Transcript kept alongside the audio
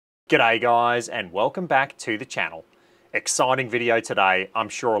G'day guys, and welcome back to the channel. Exciting video today. I'm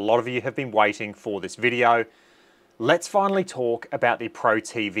sure a lot of you have been waiting for this video. Let's finally talk about the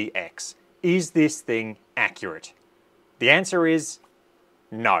Protee VX. Is this thing accurate? The answer is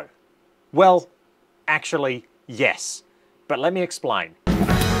no. Well, actually, yes. But let me explain.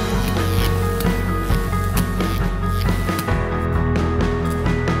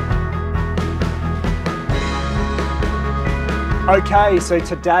 Okay, so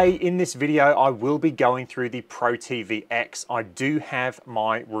today in this video, I will be going through the Protee VX. I do have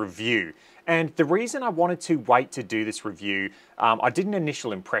my review. And the reason I wanted to wait to do this review, I did an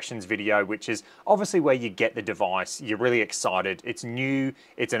initial impressions video, which is obviously where you get the device, you're really excited, it's new,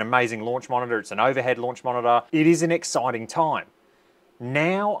 it's an amazing launch monitor, it's an overhead launch monitor, it is an exciting time.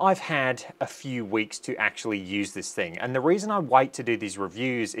 Now I've had a few weeks to actually use this thing, and the reason I wait to do these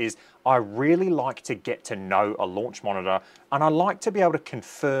reviews is I really like to get to know a launch monitor, and I like to be able to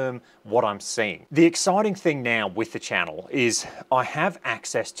confirm what I'm seeing. The exciting thing now with the channel is I have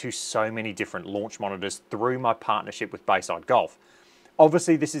access to so many different launch monitors through my partnership with Bayside Golf.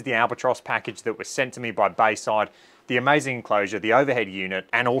 Obviously, this is the Albatross package that was sent to me by Bayside, the amazing enclosure, the overhead unit,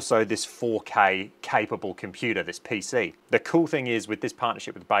 and also this 4K capable computer, this PC. The cool thing is with this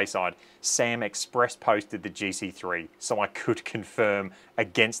partnership with Bayside, Sam express posted the GC3 so I could confirm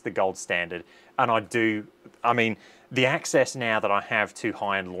against the gold standard. And I mean, the access now that I have to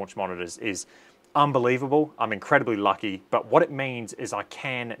high-end launch monitors is unbelievable. I'm incredibly lucky, but what it means is I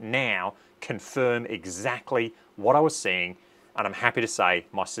can now confirm exactly what I was seeing, and I'm happy to say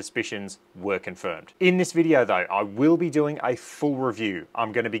my suspicions were confirmed. In this video though, I will be doing a full review.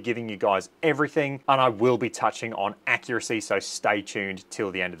 I'm going to be giving you guys everything, and I will be touching on accuracy, so stay tuned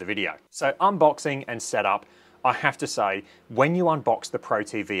till the end of the video. So unboxing and setup, I have to say, when you unbox the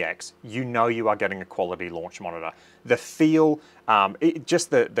Protee VX, you know you are getting a quality launch monitor. The feel, just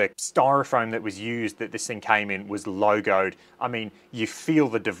the styrofoam that was used that this thing came in was logoed. I mean, you feel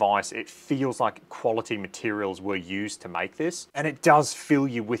the device, it feels like quality materials were used to make this. And it does fill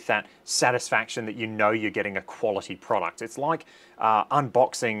you with that satisfaction that you know you're getting a quality product. It's like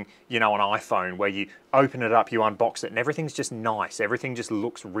unboxing, you know, an iPhone where you open it up, you unbox it, and everything's just nice. Everything just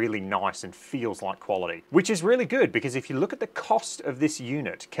looks really nice and feels like quality, which is really good because if you look at the cost of this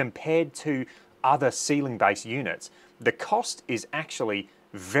unit compared to other ceiling-based units, the cost is actually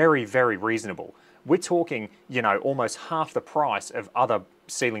very, very reasonable. We're talking, you know, almost half the price of other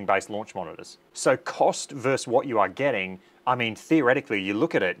ceiling-based launch monitors. So cost versus what you are getting, I mean, theoretically, you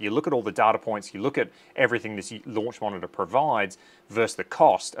look at it, you look at all the data points, you look at everything this launch monitor provides versus the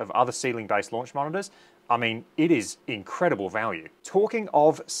cost of other ceiling-based launch monitors, I mean, it is incredible value. Talking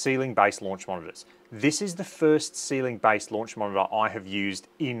of ceiling-based launch monitors, this is the first ceiling-based launch monitor I have used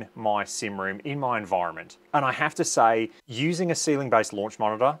in my sim room, in my environment. And I have to say, using a ceiling-based launch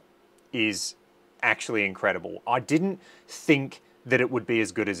monitor is actually incredible. I didn't think that it would be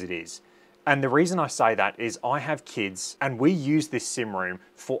as good as it is. And the reason I say that is I have kids and we use this sim room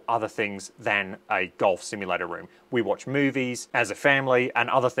for other things than a golf simulator room. We watch movies as a family and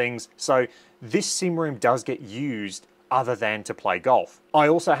other things. So this sim room does get used other than to play golf. I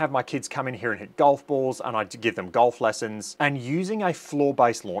also have my kids come in here and hit golf balls, and I give them golf lessons. And using a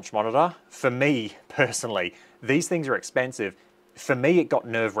floor-based launch monitor, for me personally, these things are expensive. For me, it got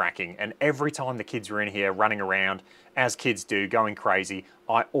nerve-wracking, and every time the kids were in here running around, as kids do, going crazy,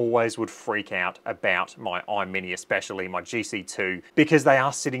 I always would freak out about my iMini, especially my GC2, because they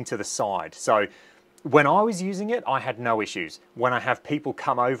are sitting to the side. So when I was using it, I had no issues. When I have people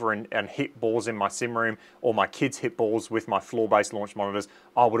come over and hit balls in my sim room, or my kids hit balls with my floor-based launch monitors,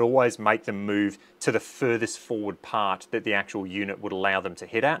 I would always make them move to the furthest forward part that the actual unit would allow them to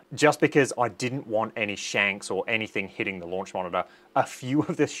hit at, just because I didn't want any shanks or anything hitting the launch monitor. A few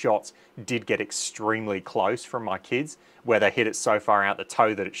of the shots did get extremely close from my kids, where they hit it so far out the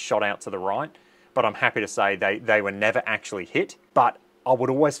toe that it shot out to the right, but I'm happy to say they were never actually hit, but I would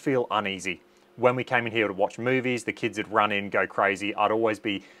always feel uneasy. When we came in here to watch movies, the kids would run in, go crazy. I'd always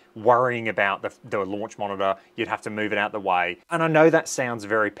be worrying about the launch monitor. You'd have to move it out the way. And I know that sounds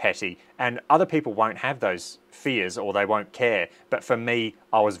very petty, and other people won't have those fears or they won't care. But for me,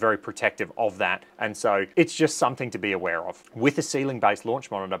 I was very protective of that. And so it's just something to be aware of. With a ceiling-based launch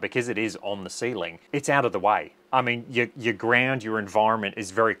monitor, because it is on the ceiling, it's out of the way. I mean, your ground, your environment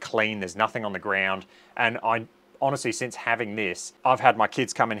is very clean. There's nothing on the ground. And honestly, since having this, I've had my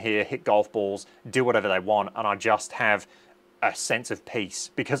kids come in here, hit golf balls, do whatever they want, and I just have a sense of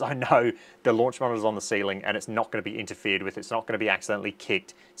peace, because I know the launch monitor's on the ceiling and it's not going to be interfered with, it's not going to be accidentally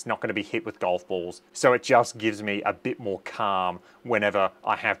kicked, it's not going to be hit with golf balls. So it just gives me a bit more calm whenever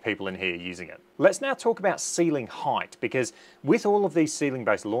I have people in here using it. Let's now talk about ceiling height, because with all of these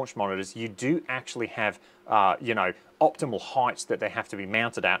ceiling-based launch monitors, you do actually have, you know, optimal heights that they have to be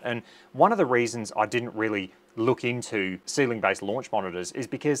mounted at. And one of the reasons I didn't really look into ceiling-based launch monitors is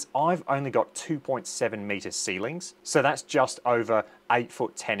because I've only got 2.7 meter ceilings. So that's just over 8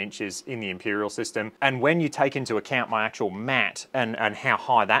 foot 10 inches in the Imperial system. And when you take into account my actual mat and how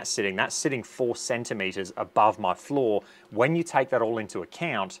high that's sitting 4 centimeters above my floor. When you take that all into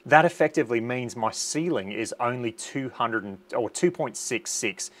account, that effectively means my ceiling is only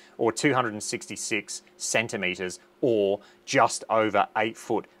 2.66 or 266 centimeters, or just over 8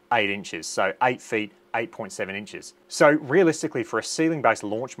 foot 8 inches. So 8 feet, 8.7 inches. So realistically, for a ceiling-based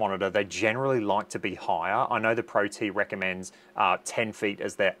launch monitor, they generally like to be higher. I know the Protee recommends 10 feet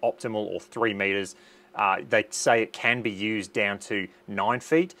as their optimal, or 3 meters. They say it can be used down to 9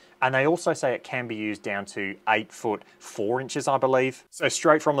 feet, and they also say it can be used down to 8 foot 4 inches, I believe. So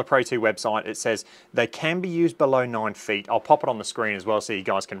straight from the Protee website, it says they can be used below 9 feet. I'll pop it on the screen as well so you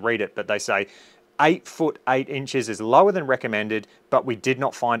guys can read it, but they say 8 foot 8 inches is lower than recommended, but we did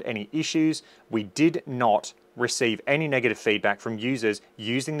not find any issues. We did not receive any negative feedback from users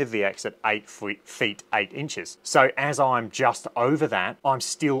using the VX at 8 feet 8 inches. So as I'm just over that, I'm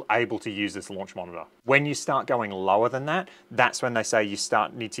still able to use this launch monitor. When you start going lower than that, that's when they say you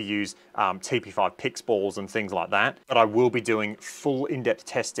need to use TP5 PIX balls and things like that. But I will be doing full in-depth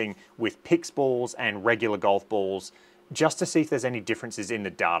testing with PIX balls and regular golf balls, just to see if there's any differences in the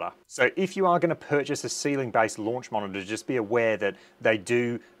data. So if you are going to purchase a ceiling-based launch monitor, just be aware that they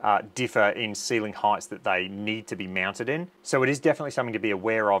do differ in ceiling heights that they need to be mounted in. So it is definitely something to be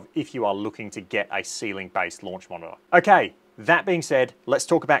aware of if you are looking to get a ceiling-based launch monitor. Okay, that being said, let's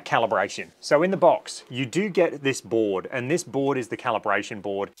talk about calibration. So in the box, you do get this board, and this board is the calibration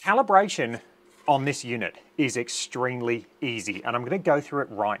board. Calibration on this unit is extremely easy, and I'm going to go through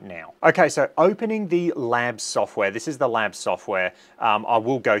it right now. Okay, so opening the lab software, this is the lab software. I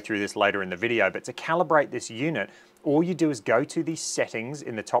will go through this later in the video, but to calibrate this unit, all you do is go to the settings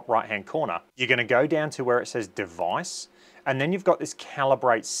in the top right hand corner. You're going to go down to where it says device, and then you've got this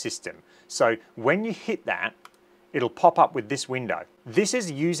calibrate system. So when you hit that, it'll pop up with this window. This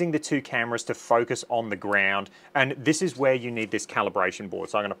is using the 2 cameras to focus on the ground, and this is where you need this calibration board.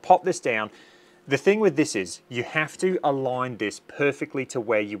 So I'm going to pop this down. The thing with this is you have to align this perfectly to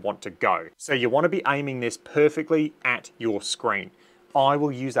where you want to go. So you want to be aiming this perfectly at your screen. I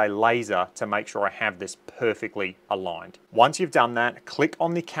will use a laser to make sure I have this perfectly aligned. Once you've done that, click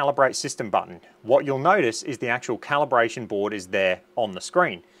on the calibrate system button. What you'll notice is the actual calibration board is there on the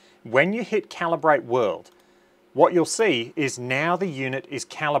screen. When you hit calibrate world, what you'll see is now the unit is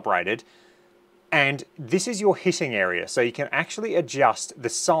calibrated, and this is your hitting area, so you can actually adjust the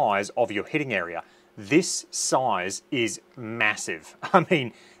size of your hitting area. This size is massive. I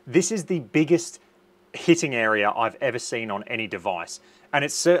mean, this is the biggest hitting area I've ever seen on any device, and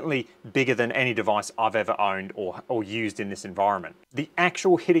it's certainly bigger than any device I've ever owned or used in this environment. The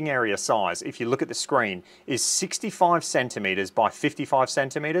actual hitting area size, if you look at the screen, is 65 centimeters by 55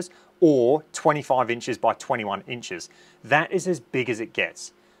 centimeters, or 25 inches by 21 inches. That is as big as it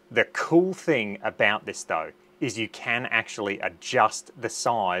gets. The cool thing about this though is you can actually adjust the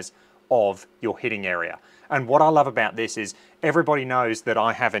size of your hitting area. And what I love about this is everybody knows that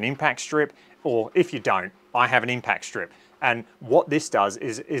I have an impact strip, or if you don't, I have an impact strip. And what this does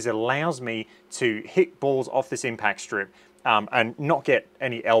is allows me to hit balls off this impact strip and not get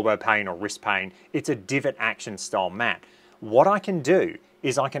any elbow pain or wrist pain. It's a divot action style mat. What I can do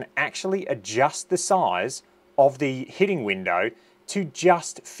is I can actually adjust the size of the hitting window to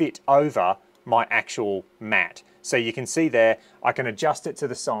just fit over my actual mat. So you can see there, I can adjust it to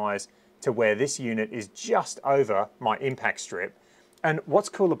the size to where this unit is just over my impact strip. And what's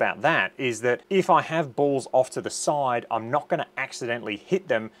cool about that is that if I have balls off to the side, I'm not going to accidentally hit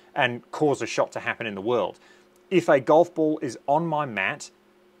them and cause a shot to happen in the world. If a golf ball is on my mat,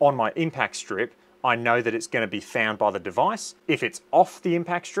 on my impact strip, I know that it's going to be found by the device. If it's off the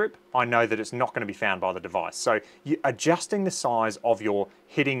impact strip, I know that it's not going to be found by the device. So adjusting the size of your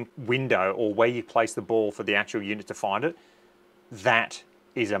hitting window, or where you place the ball for the actual unit to find it, that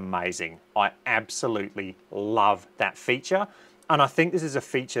is amazing. I absolutely love that feature. And I think this is a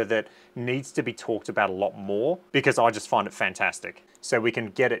feature that needs to be talked about a lot more, because I just find it fantastic. So we can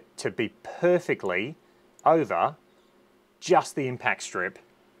get it to be perfectly over just the impact strip,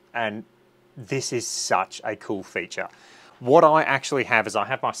 and this is such a cool feature. What I actually have is I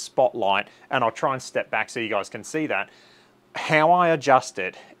have my spotlight, and I'll try and step back so you guys can see that. how I adjust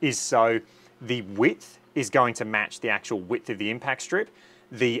it is so the width is going to match the actual width of the impact strip.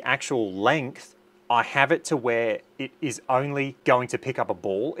 The actual length, I have it to where it is only going to pick up a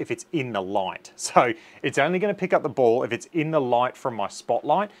ball if it's in the light. So it's only going to pick up the ball if it's in the light from my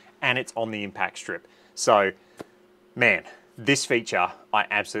spotlight and it's on the impact strip. So, man, this feature I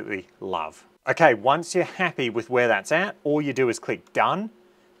absolutely love. Okay, once you're happy with where that's at, all you do is click done,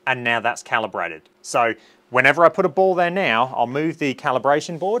 and now that's calibrated. So whenever I put a ball there now, I'll move the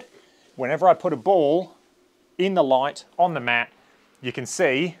calibration board. Whenever I put a ball in the light on the mat, you can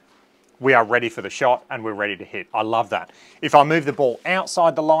see we are ready for the shot and we're ready to hit. I love that. If I move the ball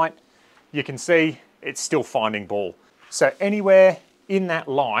outside the light, you can see it's still finding ball. So anywhere in that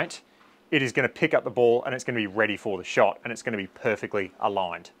light, it is going to pick up the ball and it's going to be ready for the shot and it's going to be perfectly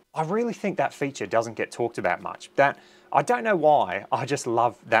aligned. I really think that feature doesn't get talked about much. I don't know why, I just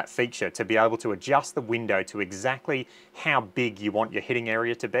love that feature to be able to adjust the window to exactly how big you want your hitting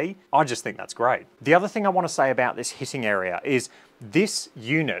area to be. I just think that's great. The other thing I want to say about this hitting area is this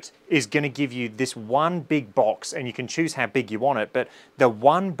unit is going to give you this one big box, and you can choose how big you want it, but the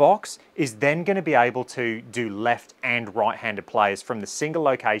one box is then going to be able to do left and right-handed players from the single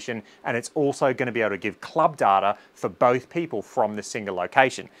location, and it's also going to be able to give club data for both people from the single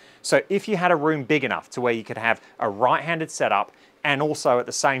location. So if you had a room big enough to where you could have a right-handed setup and also at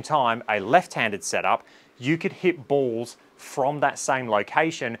the same time a left-handed setup, you could hit balls from that same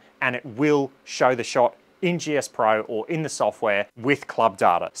location and it will show the shot in GS Pro or in the software with club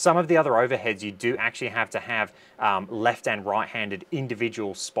data. Some of the other overheads you do actually have to have left and right-handed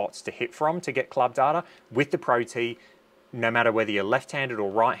individual spots to hit from to get club data. With the Protee, no matter whether you're left-handed or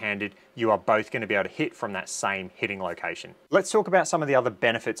right-handed, you are both going to be able to hit from that same hitting location. Let's talk about some of the other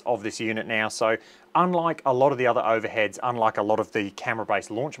benefits of this unit now. So unlike a lot of the other overheads, unlike a lot of the camera-based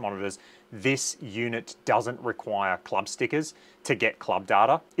launch monitors, this unit doesn't require club stickers to get club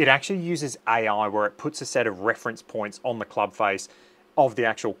data. It actually uses AI where it puts a set of reference points on the club face of the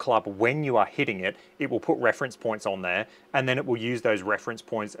actual club. When you are hitting it, it will put reference points on there, and then it will use those reference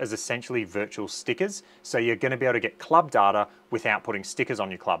points as essentially virtual stickers. So you're going to be able to get club data without putting stickers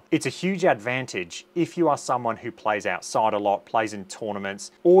on your club. It's a huge advantage if you are someone who plays outside a lot, plays in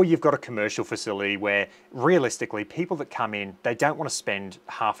tournaments, or you've got a commercial facility where realistically people that come in, they don't want to spend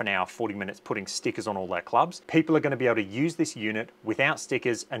half an hour, 40 minutes putting stickers on all their clubs. People are going to be able to use this unit without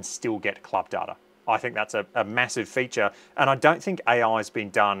stickers and still get club data. I think that's a massive feature, and I don't think AI has been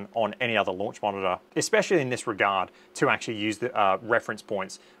done on any other launch monitor, especially in this regard, to actually use the reference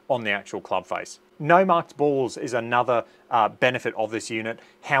points on the actual club face. No marked balls is another benefit of this unit.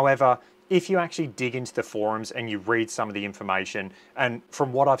 However, if you actually dig into the forums and you read some of the information, and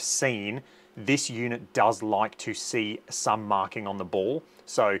from what I've seen, this unit does like to see some marking on the ball.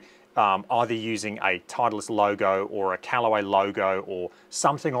 So either using a Titleist logo or a Callaway logo or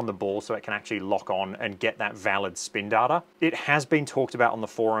something on the ball so it can actually lock on and get that valid spin data. It has been talked about on the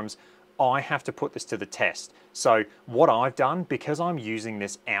forums. I have to put this to the test. So what I've done, because I'm using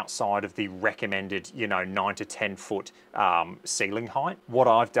this outside of the recommended, 9 to 10 foot ceiling height, what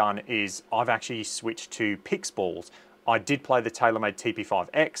I've done is I've actually switched to PIX balls. I did play the TaylorMade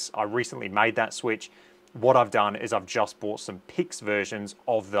TP5X. I recently made that switch. What I've done is I've just bought some PIX versions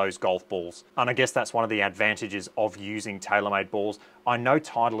of those golf balls. And I guess that's one of the advantages of using TaylorMade balls. I know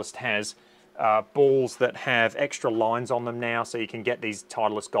Titleist has balls that have extra lines on them now, so you can get these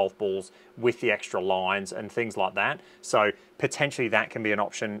Titleist golf balls with the extra lines and things like that. So potentially that can be an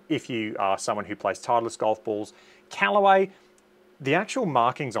option if you are someone who plays Titleist golf balls. Callaway, the actual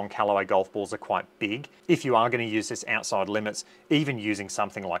markings on Callaway golf balls are quite big. If you are going to use this outside limits, even using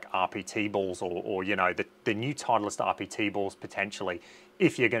something like RPT balls or the new Titleist RPT balls potentially,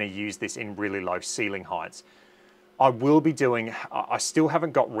 if you're going to use this in really low ceiling heights. I still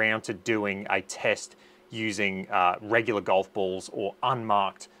haven't got round to doing a test using regular golf balls or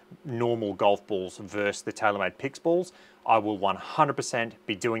unmarked normal golf balls versus the TaylorMade PIX balls. I will 100%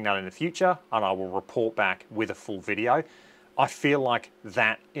 be doing that in the future, and I will report back with a full video. I feel like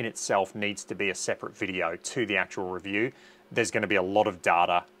that in itself needs to be a separate video to the actual review. There's going to be a lot of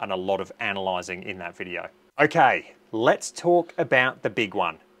data and a lot of analyzing in that video. Okay, let's talk about the big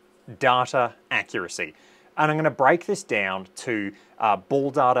one, data accuracy. And I'm going to break this down to ball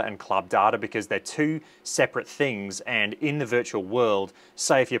data and club data because they're two separate things, and in the virtual world,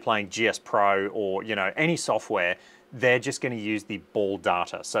 say if you're playing GS Pro or any software, they're just going to use the ball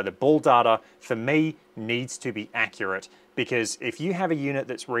data. So the ball data for me needs to be accurate, because if you have a unit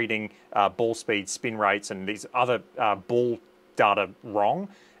that's reading ball speed, spin rates, and these other ball data wrong,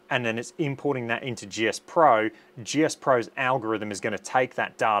 and then it's importing that into GS Pro. GS Pro's algorithm is going to take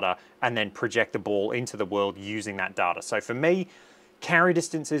that data and then project the ball into the world using that data. So for me, carry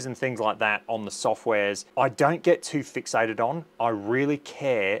distances and things like that on the softwares, I don't get too fixated on. I really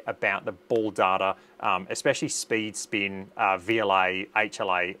care about the ball data, especially speed, spin, VLA,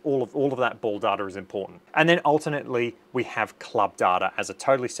 HLA, all of that ball data is important. And then alternately, we have club data as a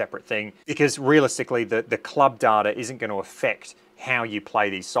totally separate thing, because realistically, the club data isn't going to affect how you play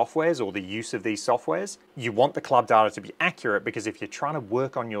these softwares or the use of these softwares. You want the club data to be accurate, because if you're trying to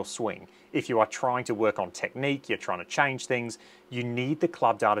work on your swing, if you are trying to work on technique, you're trying to change things, you need the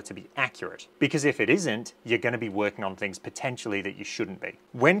club data to be accurate, because if it isn't, you're going to be working on things potentially that you shouldn't be.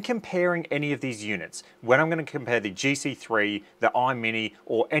 When comparing any of these units, when I'm going to compare the GC3, the iMini,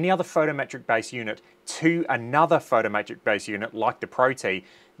 or any other photometric based unit to another photometric based unit like the Protee,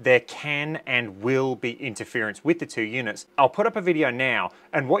 there can and will be interference with the two units. I'll put up a video now,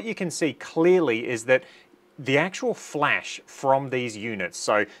 and what you can see clearly is that the actual flash from these units,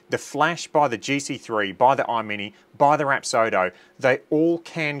 so the flash by the GC3, by the iMini, by the Rapsodo, they all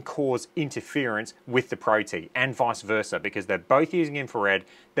can cause interference with the Protee, and vice versa, because they're both using infrared,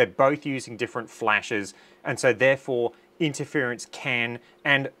 they're both using different flashes, and so therefore interference can,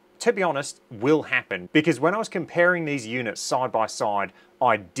 and to be honest, will happen. Because when I was comparing these units side by side,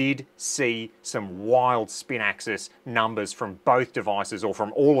 I did see some wild spin axis numbers from both devices, or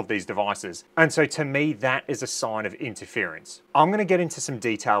from all of these devices. And so to me, that is a sign of interference. I'm going to get into some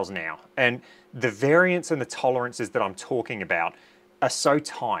details now, and the variance and the tolerances that I'm talking about are so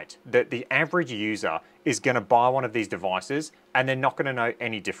tight that the average user is going to buy one of these devices and they're not going to know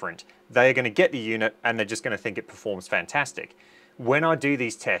any different. They're going to get the unit and they're just going to think it performs fantastic. When I do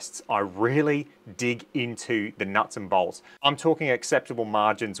these tests, I really dig into the nuts and bolts. I'm talking acceptable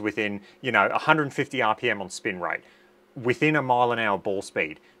margins within, 150 RPM on spin rate, within a mile-an-hour ball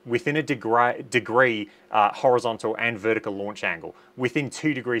speed, within a degree horizontal and vertical launch angle, within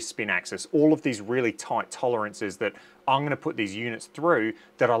 2 degrees spin axis, all of these really tight tolerances that I'm going to put these units through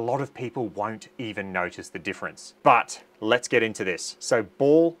that a lot of people won't even notice the difference. But let's get into this. So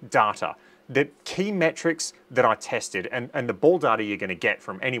ball data. The key metrics that I tested, and the ball data you're going to get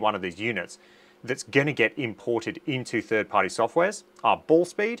from any one of these units that's going to get imported into third-party softwares, are ball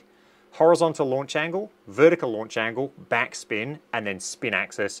speed, horizontal launch angle, vertical launch angle, backspin, and then spin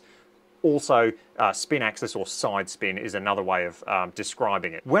axis. Also, spin axis or side spin is another way of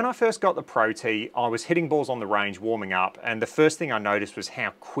describing it. When I first got the Protee, I was hitting balls on the range, warming up, and the first thing I noticed was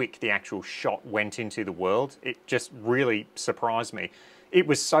how quick the actual shot went into the world. It just really surprised me. It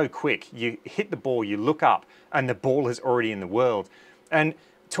was so quick. You hit the ball, you look up, and the ball is already in the world. And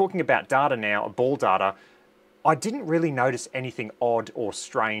talking about data now, ball data, I didn't really notice anything odd or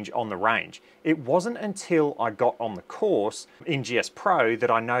strange on the range. It wasn't until I got on the course in GS Pro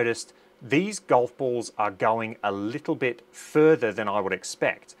that I noticed these golf balls are going a little bit further than I would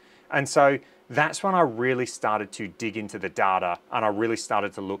expect. And so that's when I really started to dig into the data, and I really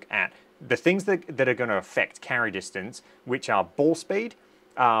started to look at the things that are going to affect carry distance, which are ball speed,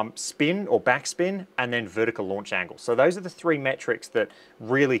 spin or backspin, and then vertical launch angle. So those are the three metrics that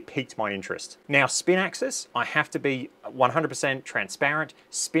really piqued my interest. Now, spin axis, I have to be 100% transparent.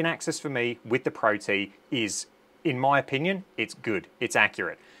 Spin axis for me with the Protee is, in my opinion, it's good, it's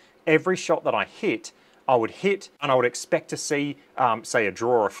accurate. Every shot that I hit, I would hit and I would expect to see, say, a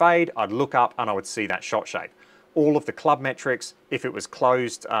draw or a fade. I'd look up and I would see that shot shape. All of the club metrics, if it was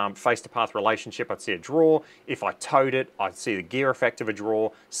closed face-to-path relationship, I'd see a draw. If I towed it, I'd see the gear effect of a draw.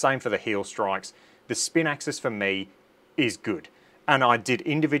 Same for the heel strikes. The spin axis for me is good. And I did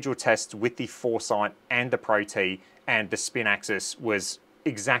individual tests with the Foresight and the Protee, and the spin axis was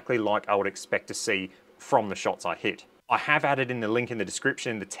exactly like I would expect to see from the shots I hit. I have added in the link in the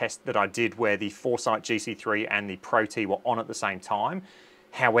description the test that I did where the Foresight GC3 and the Protee were on at the same time.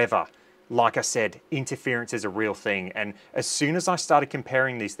 However, like I said, interference is a real thing, and as soon as I started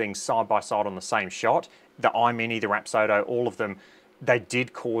comparing these things side by side on the same shot, the iMini, the Rapsodo, all of them, they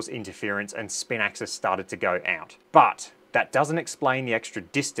did cause interference and spin axis started to go out. But that doesn't explain the extra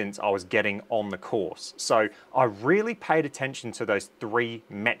distance I was getting on the course. So I really paid attention to those three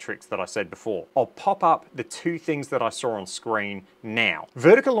metrics that I said before. I'll pop up the two things that I saw on screen now.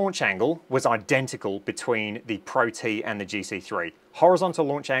 Vertical launch angle was identical between the Protee and the GC3. Horizontal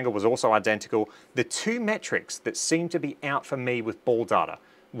launch angle was also identical. The two metrics that seemed to be out for me with ball data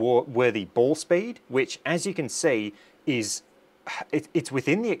were the ball speed, which, as you can see, is it's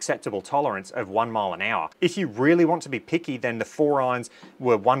within the acceptable tolerance of 1 mile an hour. If you really want to be picky, then the 4 irons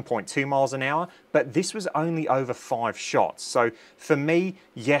were 1.2 miles an hour, but this was only over 5 shots. So for me,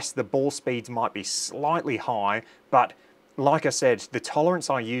 yes, the ball speeds might be slightly high, but like I said, the tolerance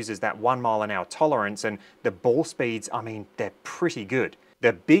I use is that 1 mile an hour tolerance, and the ball speeds, I mean, they're pretty good.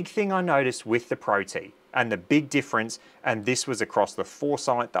 The big thing I noticed with the Protee, and the big difference, and this was across the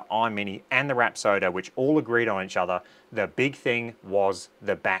Foresight, the iMini, and the Rapsodo, which all agreed on each other, the big thing was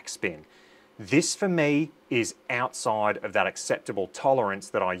the backspin. This for me is outside of that acceptable tolerance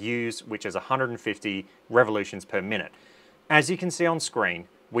that I use, which is 150 revolutions per minute. As you can see on screen,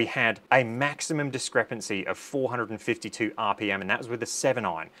 we had a maximum discrepancy of 452 RPM, and that was with a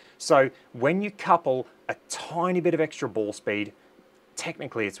 7-iron. So when you couple a tiny bit of extra ball speed,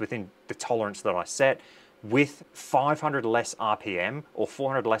 technically it's within the tolerance that I set, with 500 less RPM or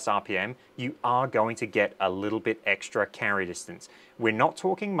 400 less RPM, you are going to get a little bit extra carry distance. We're not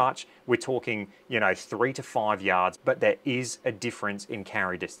talking much, we're talking, 3 to 5 yards, but there is a difference in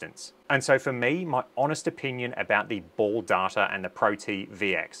carry distance. And so for me, my honest opinion about the ball data and the Protee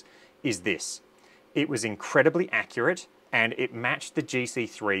VX is this. It was incredibly accurate, and it matched the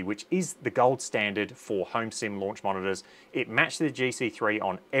GC3, which is the gold standard for home sim launch monitors. It matched the GC3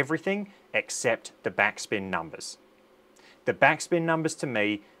 on everything except the backspin numbers. The backspin numbers to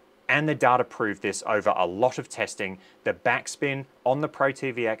me, and the data proved this over a lot of testing, the backspin on the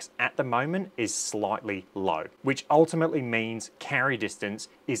Protee VX at the moment is slightly low, which ultimately means carry distance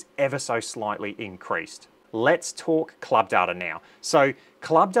is ever so slightly increased. Let's talk club data now. So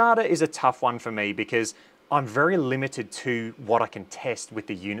club data is a tough one for me because I'm very limited to what I can test with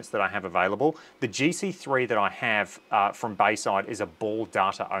the units that I have available. The GC3 that I have from Bayside is a ball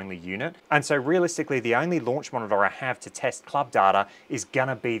data only unit. And so realistically, the only launch monitor I have to test club data is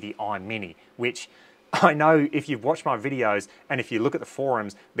gonna be the iMini, which I know if you've watched my videos and if you look at the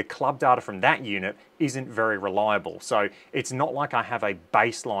forums, the club data from that unit isn't very reliable. So it's not like I have a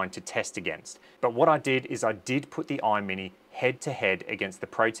baseline to test against. But what I did is I did put the iMini head to head against the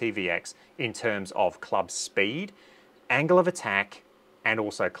Protee VX in terms of club speed, angle of attack, and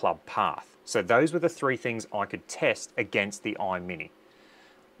also club path. So those were the three things I could test against the iMini.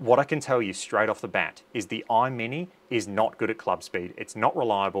 What I can tell you straight off the bat is the iMini is not good at club speed. It's not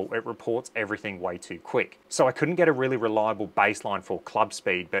reliable. It reports everything way too quick. So I couldn't get a really reliable baseline for club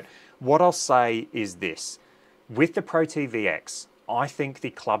speed, but what I'll say is this. With the Protee VX, I think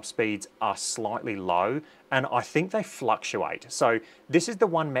the club speeds are slightly low, and I think they fluctuate. So this is the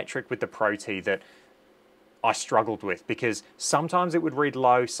one metric with the Protee that I struggled with, because sometimes it would read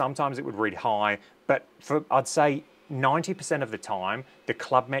low, sometimes it would read high, but I'd say 90% of the time, the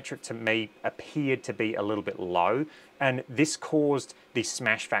club metric to me appeared to be a little bit low, and this caused the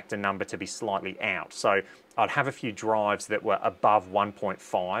smash factor number to be slightly out. So I'd have a few drives that were above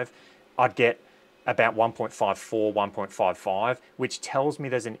 1.5. I'd get about 1.54, 1.55, which tells me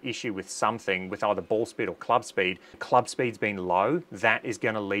there's an issue with something with either ball speed or club speed. Club speed's been low, that is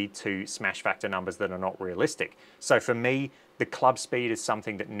going to lead to smash factor numbers that are not realistic. So for me, the club speed is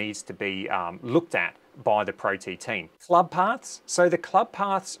something that needs to be looked at by the Protee team. Club paths. So the club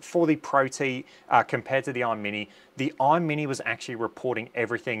paths for the Protee compared to the iMini was actually reporting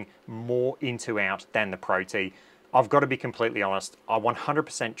everything more into out than the Protee. I've got to be completely honest, I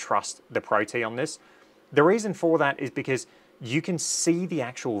 100% trust the Protee on this. The reason for that is because you can see the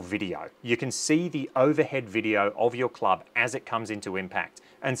actual video. You can see the overhead video of your club as it comes into impact.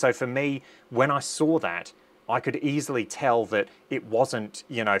 And so for me, when I saw that, I could easily tell that it wasn't,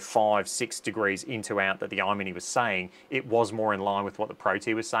 5, 6 degrees into out that the iMini was saying. It was more in line with what the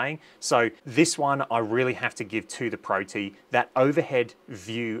Protee was saying. So this one, I really have to give to the Protee. That overhead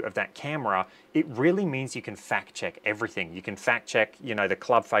view of that camera, it really means you can fact check everything. You can fact check, the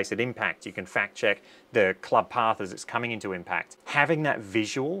club face at impact. You can fact check the club path as it's coming into impact. Having that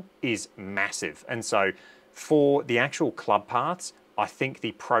visual is massive. And so for the actual club paths, I think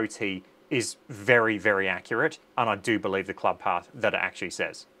the Protee is very, very accurate, and I do believe the club path that it actually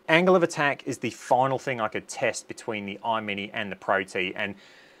says. Angle of attack is the final thing I could test between the iMini and the Protee, and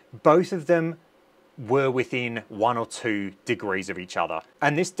both of them were within 1 or 2 degrees of each other.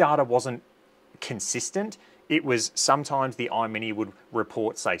 And this data wasn't consistent. It was sometimes the iMini would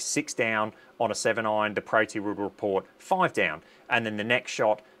report, say, 6 down on a 7-iron, the Protee would report 5 down, and then the next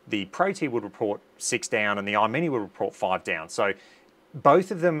shot, the Protee would report 6 down and the iMini would report 5 down. So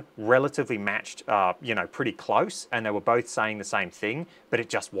both of them relatively matched, pretty close, and they were both saying the same thing, but it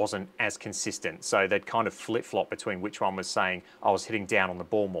just wasn't as consistent. So they'd kind of flip-flop between which one was saying I was hitting down on the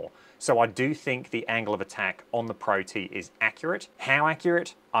ball more. So I do think the angle of attack on the Protee is accurate. How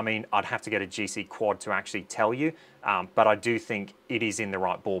accurate? I mean, I'd have to get a GC quad to actually tell you, but I do think it is in the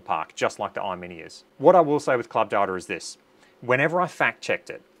right ballpark, just like the iMini is. What I will say with club data is this. Whenever I fact-checked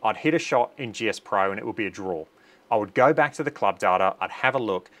it, I'd hit a shot in GS Pro and it would be a draw. I would go back to the club data, I'd have a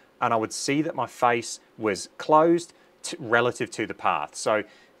look, and I would see that my face was closed, relative to the path. So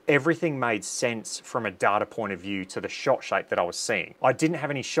everything made sense from a data point of view to the shot shape that I was seeing. I didn't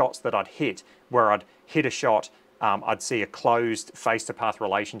have any shots that I'd hit where I'd hit a shot, I'd see a closed face to path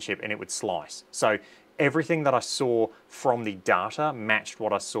relationship and it would slice. So everything that I saw from the data matched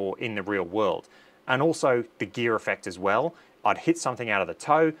what I saw in the real world. And also the gear effect as well. I'd hit something out of the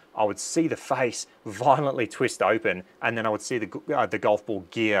toe, I would see the face violently twist open, and then I would see the golf ball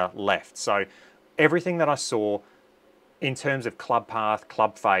gear left. So everything that I saw in terms of club path,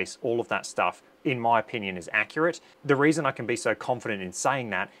 club face, all of that stuff, in my opinion, is accurate. The reason I can be so confident in saying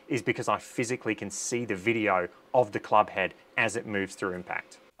that is because I physically can see the video of the club head as it moves through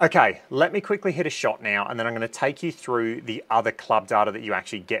impact. Okay, let me quickly hit a shot now, and then I'm going to take you through the other club data that you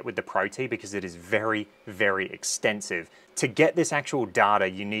actually get with the Protee, because it is very, very extensive. To get this actual data,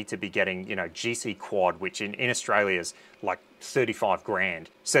 you need to be getting, GC quad, which in Australia is like 35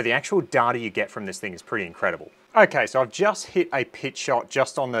 grand. So the actual data you get from this thing is pretty incredible. Okay, so I've just hit a pitch shot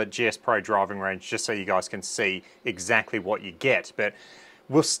just on the GS Pro driving range, just so you guys can see exactly what you get. But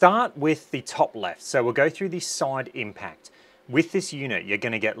we'll start with the top left. So we'll go through the side impact. With this unit, you're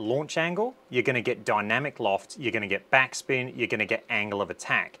going to get launch angle, you're going to get dynamic loft, you're going to get backspin, you're going to get angle of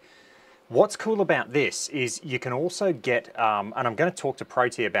attack. What's cool about this is you can also get, and I'm going to talk to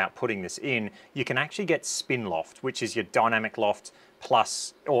Protee about putting this in, you can actually get spin loft, which is your dynamic loft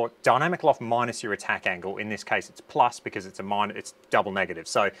plus, or dynamic loft minus your attack angle. In this case, it's plus because it's it's double negative.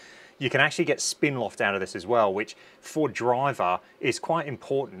 So you can actually get spin loft out of this as well, which for driver is quite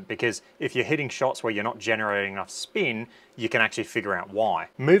important, because if you're hitting shots where you're not generating enough spin, you can actually figure out why.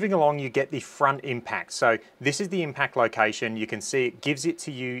 Moving along, you get the front impact. So this is the impact location. You can see it gives it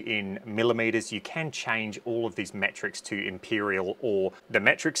to you in millimeters. You can change all of these metrics to imperial or the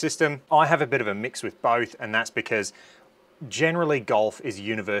metric system. I have a bit of a mix with both, and that's because generally golf is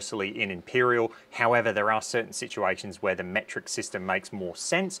universally in imperial. However, there are certain situations where the metric system makes more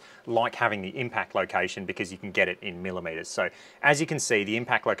sense, like having the impact location, because you can get it in millimeters. So as you can see, the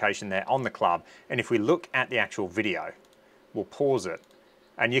impact location there on the club, and if we look at the actual video, we'll pause it,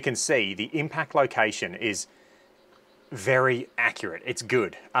 and you can see the impact location is very accurate. It's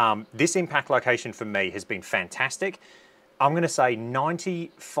good. This impact location for me has been fantastic. I'm going to say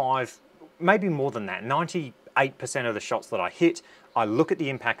 95, maybe more than that, 98% of the shots that I hit, I look at the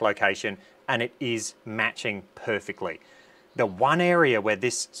impact location and it is matching perfectly. The one area where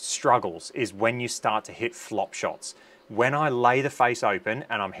this struggles is when you start to hit flop shots. When I lay the face open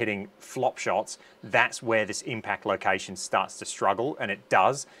and I'm hitting flop shots, that's where this impact location starts to struggle, and it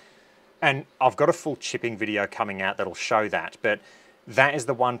does. And I've got a full chipping video coming out that'll show that, but that is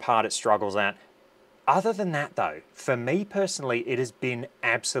the one part it struggles at. Other than that though, for me personally, it has been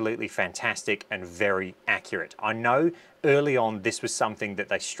absolutely fantastic and very accurate. I know early on this was something that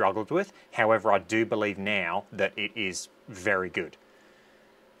they struggled with. However, I do believe now that it is very good.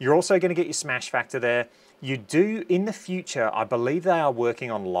 You're also going to get your smash factor there. You do, in the future, I believe they are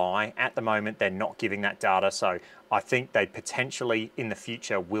working on lie. At the moment, they're not giving that data, so I think they potentially, in the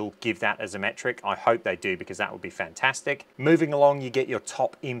future, will give that as a metric. I hope they do, because that would be fantastic. Moving along, you get your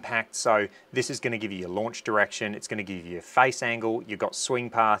top impact, so this is going to give you your launch direction, it's going to give you your face angle, you've got swing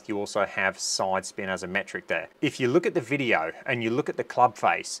path, you also have side spin as a metric there. If you look at the video, and you look at the club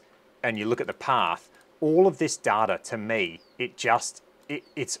face, and you look at the path, all of this data, to me,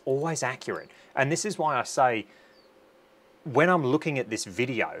 it's always accurate. And this is why I say, when I'm looking at this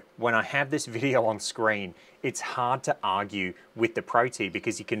video, when I have this video on screen, it's hard to argue with the Protee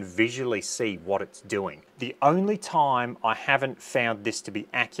because you can visually see what it's doing. The only time I haven't found this to be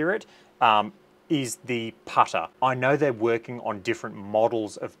accurate is the putter. I know they're working on different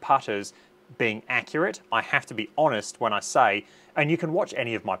models of putters being accurate. I have to be honest when I say, and you can watch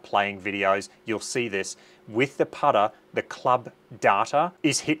any of my playing videos, you'll see this, with the putter, the club data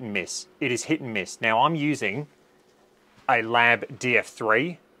is hit and miss. It is hit and miss. Now I'm using a Lab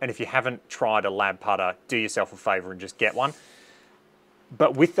DF3, and if you haven't tried a Lab putter, do yourself a favor and just get one.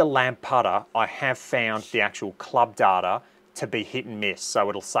 But with the Lab putter, I have found the actual club data to be hit and miss. So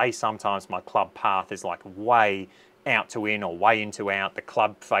it'll say sometimes my club path is like way out to in or way in to out. The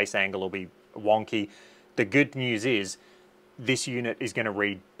club face angle will be wonky. The good news is this unit is going to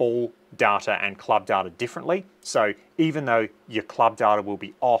read ball data and club data differently. So even though your club data will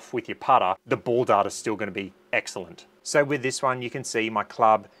be off with your putter, the ball data is still going to be excellent. So with this one, you can see my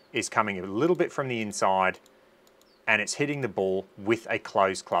club is coming a little bit from the inside and it's hitting the ball with a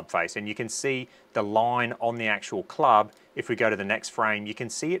closed club face. And you can see the line on the actual club. If we go to the next frame, you can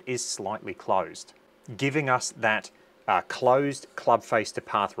see it is slightly closed, giving us that closed club face to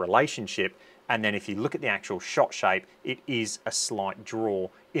path relationship. And then if you look at the actual shot shape, it is a slight draw.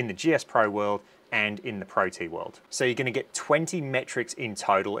 In the GS Pro world, and in the Protee world. So you're going to get 20 metrics in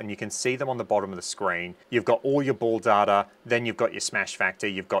total, and you can see them on the bottom of the screen. You've got all your ball data, then you've got your smash factor,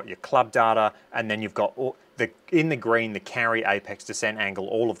 you've got your club data, and then you've got all in the green, the carry, apex, descent angle,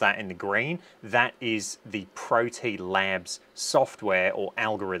 all of that in the green. That is the Protee Labs software or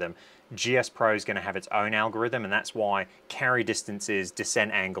algorithm. GS Pro is going to have its own algorithm, and that's why carry distances,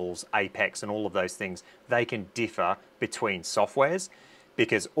 descent angles, apex, and all of those things, they can differ between softwares,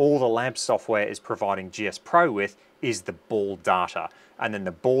 because all the lab software is providing GS Pro with is the ball data. And then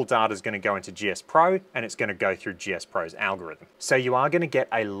the ball data is going to go into GS Pro, and it's going to go through GS Pro's algorithm. So you are going to get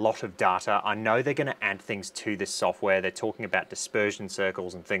a lot of data. I know they're going to add things to this software. They're talking about dispersion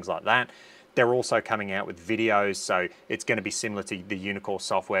circles and things like that. They're also coming out with videos, so it's going to be similar to the Unicore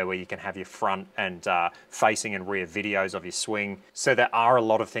software where you can have your front and facing and rear videos of your swing. So there are a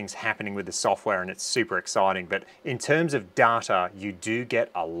lot of things happening with the software, and it's super exciting. But in terms of data, you do get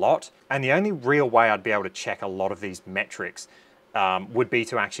a lot. And the only real way I'd be able to check a lot of these metrics would be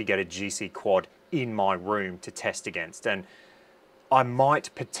to actually get a GC quad in my room to test against. And I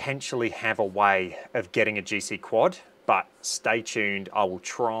might potentially have a way of getting a GC quad, but stay tuned. I will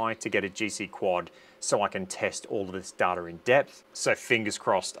try to get a GC quad so I can test all of this data in depth. So fingers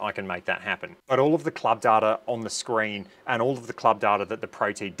crossed I can make that happen. But all of the club data on the screen and all of the club data that the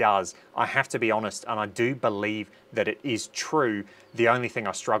Protee does, I have to be honest, and I do believe that it is true. The only thing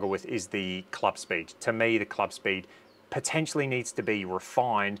I struggle with is the club speed. To me, the club speed potentially needs to be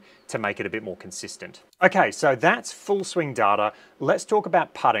refined to make it a bit more consistent. Okay, so that's full swing data. Let's talk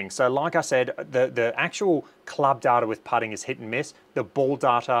about putting. So like I said, the actual club data with putting is hit and miss. The ball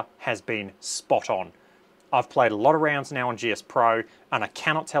data has been spot on. I've played a lot of rounds now on GS Pro, and I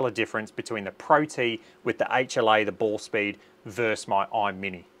cannot tell a difference between the Protee with the HLA, the ball speed, versus my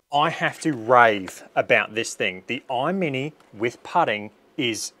iMini. I have to rave about this thing. The iMini with putting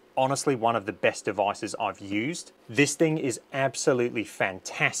is honestly one of the best devices I've used. This thing is absolutely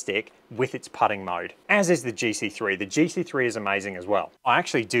fantastic with its putting mode, as is the GC3. The GC3 is amazing as well. I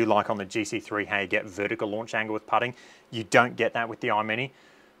actually do like on the GC3 how you get vertical launch angle with putting. You don't get that with the iMini.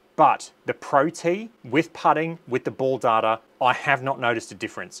 But the Protee with putting, with the ball data, I have not noticed a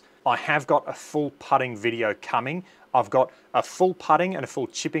difference. I have got a full putting video coming. I've got a full putting and a full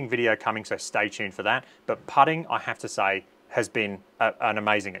chipping video coming, so stay tuned for that. But putting, I have to say, has been an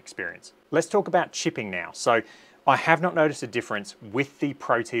amazing experience. Let's talk about chipping now. So I have not noticed a difference with the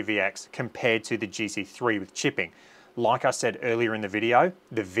Protee VX compared to the GC3 with chipping. Like I said earlier in the video,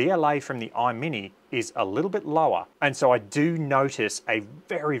 the VLA from the iMini is a little bit lower. And so I do notice a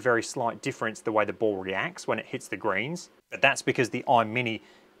very, very slight difference the way the ball reacts when it hits the greens. But that's because the iMini,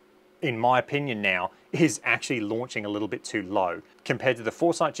 in my opinion now, is actually launching a little bit too low. Compared to the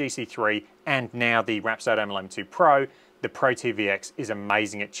Foresight GC3 and now the Rapsodo MLM2 Pro, the Protee VX is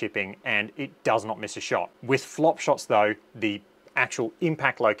amazing at chipping and it does not miss a shot. With flop shots though, the actual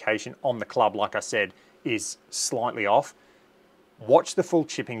impact location on the club, like I said, is slightly off. Watch the full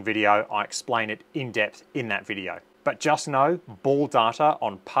chipping video. I explain it in depth in that video. But just know, ball data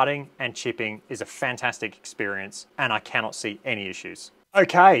on putting and chipping is a fantastic experience and I cannot see any issues.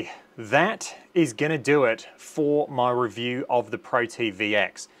 Okay, that is gonna do it for my review of the Protee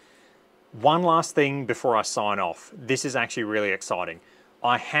VX. One last thing before I sign off. This is actually really exciting.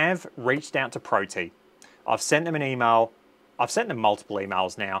 I have reached out to Protee. I've sent them an email. I've sent them multiple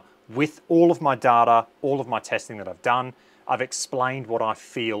emails now with all of my data, all of my testing that I've done. I've explained what I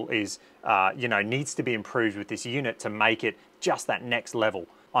feel is, needs to be improved with this unit to make it just that next level.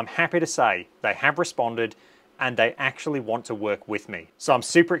 I'm happy to say they have responded and they actually want to work with me. So I'm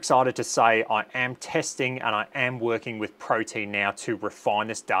super excited to say I am testing and I am working with Protee now to refine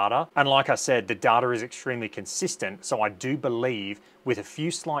this data. And like I said, the data is extremely consistent. So I do believe with a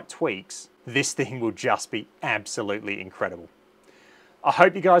few slight tweaks, this thing will just be absolutely incredible. I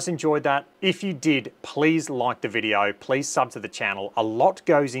hope you guys enjoyed that. If you did, please like the video, please sub to the channel. A lot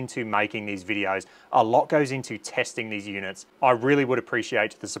goes into making these videos. A lot goes into testing these units. I really would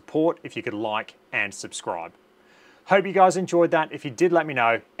appreciate the support if you could like and subscribe. Hope you guys enjoyed that. If you did, let me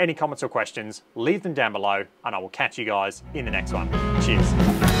know. Any comments or questions, leave them down below and I will catch you guys in the next one.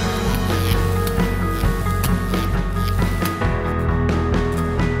 Cheers.